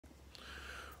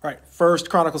All right,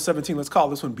 First Chronicles 17, let's call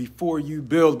this one Before You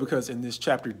Build, because in this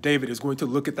chapter, David is going to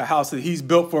look at the house that he's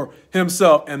built for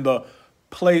himself and the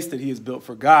place that he has built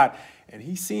for God. And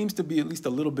he seems to be at least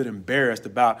a little bit embarrassed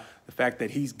about the fact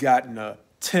that he's gotten a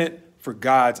tent for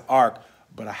God's ark,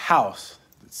 but a house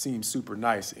that seems super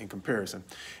nice in comparison.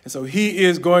 And so he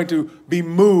is going to be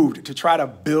moved to try to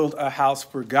build a house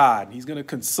for God. He's going to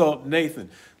consult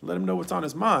Nathan, let him know what's on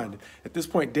his mind. At this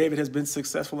point, David has been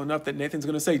successful enough that Nathan's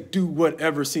going to say, do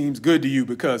whatever seems good to you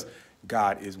because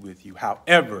God is with you.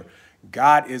 However,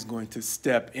 God is going to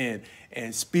step in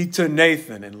and speak to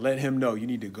Nathan and let him know you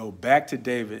need to go back to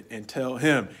David and tell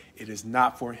him it is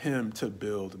not for him to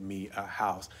build me a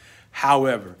house.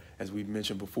 However, as we've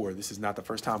mentioned before, this is not the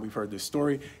first time we've heard this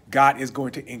story. God is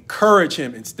going to encourage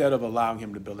him instead of allowing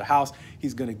him to build a house.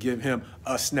 He's going to give him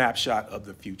a snapshot of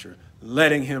the future,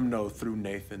 letting him know through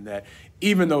Nathan that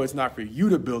even though it's not for you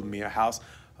to build me a house,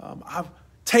 I've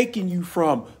taken you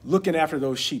from looking after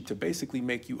those sheep to basically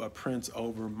make you a prince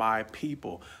over my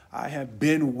people. I have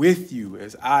been with you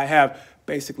as I have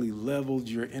basically leveled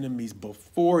your enemies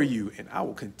before you, and I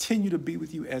will continue to be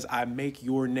with you as I make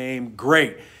your name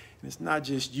great. And it's not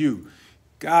just you.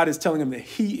 God is telling him that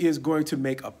he is going to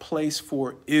make a place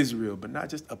for Israel, but not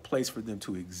just a place for them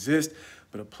to exist,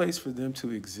 but a place for them to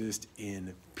exist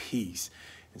in peace.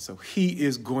 And so he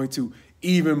is going to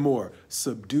even more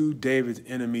subdue David's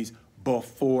enemies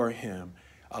before him,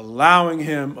 allowing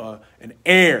him an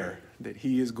heir that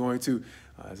he is going to,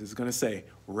 as it's going to say,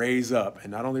 raise up,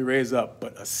 and not only raise up,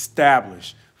 but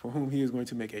establish, for whom he is going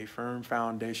to make a firm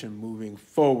foundation moving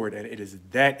forward. And it is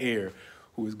that heir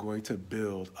who is going to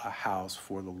build a house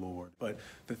for the Lord. But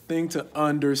the thing to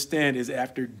understand is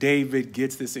after David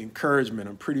gets this encouragement,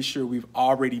 I'm pretty sure we've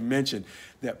already mentioned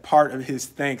that part of his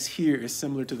thanks here is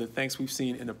similar to the thanks we've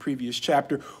seen in the previous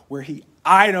chapter, where he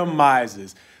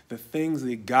itemizes the things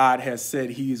that God has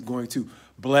said he is going to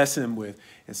bless him with.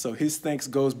 And so his thanks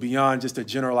goes beyond just a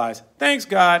generalized thanks,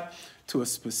 God, to a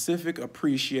specific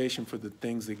appreciation for the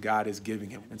things that God is giving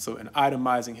him. And so in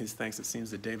itemizing his thanks, it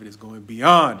seems that David is going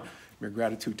beyond mere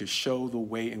gratitude to show the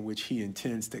way in which he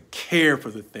intends to care for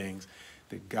the things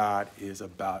that God is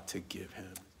about to give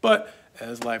him. But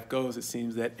as life goes, it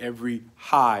seems that every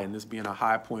high, and this being a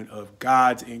high point of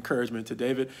God's encouragement to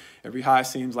David, every high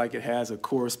seems like it has a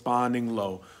corresponding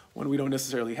low, one we don't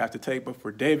necessarily have to take. But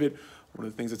for David, one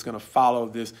of the things that's going to follow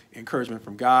this encouragement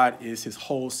from God is his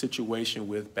whole situation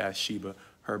with Bathsheba,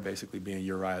 her basically being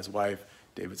Uriah's wife,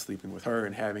 David sleeping with her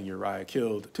and having Uriah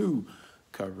killed to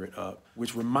cover it up,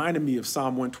 which reminded me of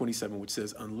Psalm 127, which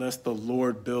says, unless the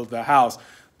Lord build the house,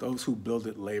 those who build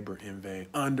it labor in vain.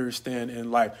 Understand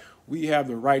in life, we have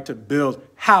the right to build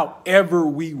however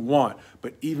we want.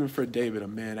 But even for David, a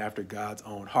man after God's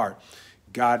own heart,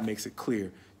 God makes it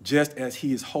clear, just as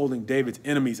he is holding David's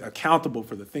enemies accountable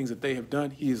for the things that they have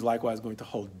done, he is likewise going to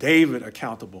hold David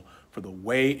accountable for the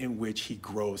way in which he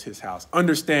grows his house.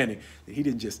 Understanding that he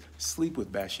didn't just sleep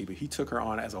with Bathsheba, he took her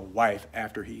on as a wife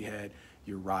after he had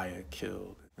Uriah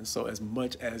killed. And so as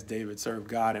much as David served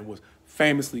God and was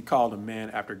famously called a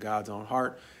man after God's own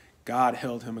heart, God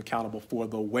held him accountable for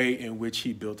the way in which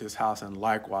he built his house. And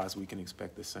likewise, we can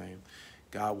expect the same.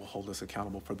 God will hold us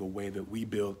accountable for the way that we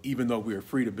build, even though we are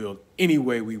free to build any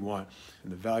way we want.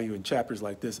 And the value in chapters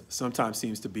like this sometimes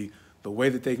seems to be the way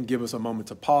that they can give us a moment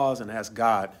to pause and ask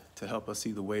God to help us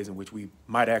see the ways in which we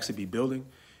might actually be building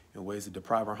in ways that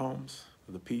deprive our homes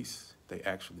of the peace they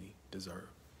actually deserve.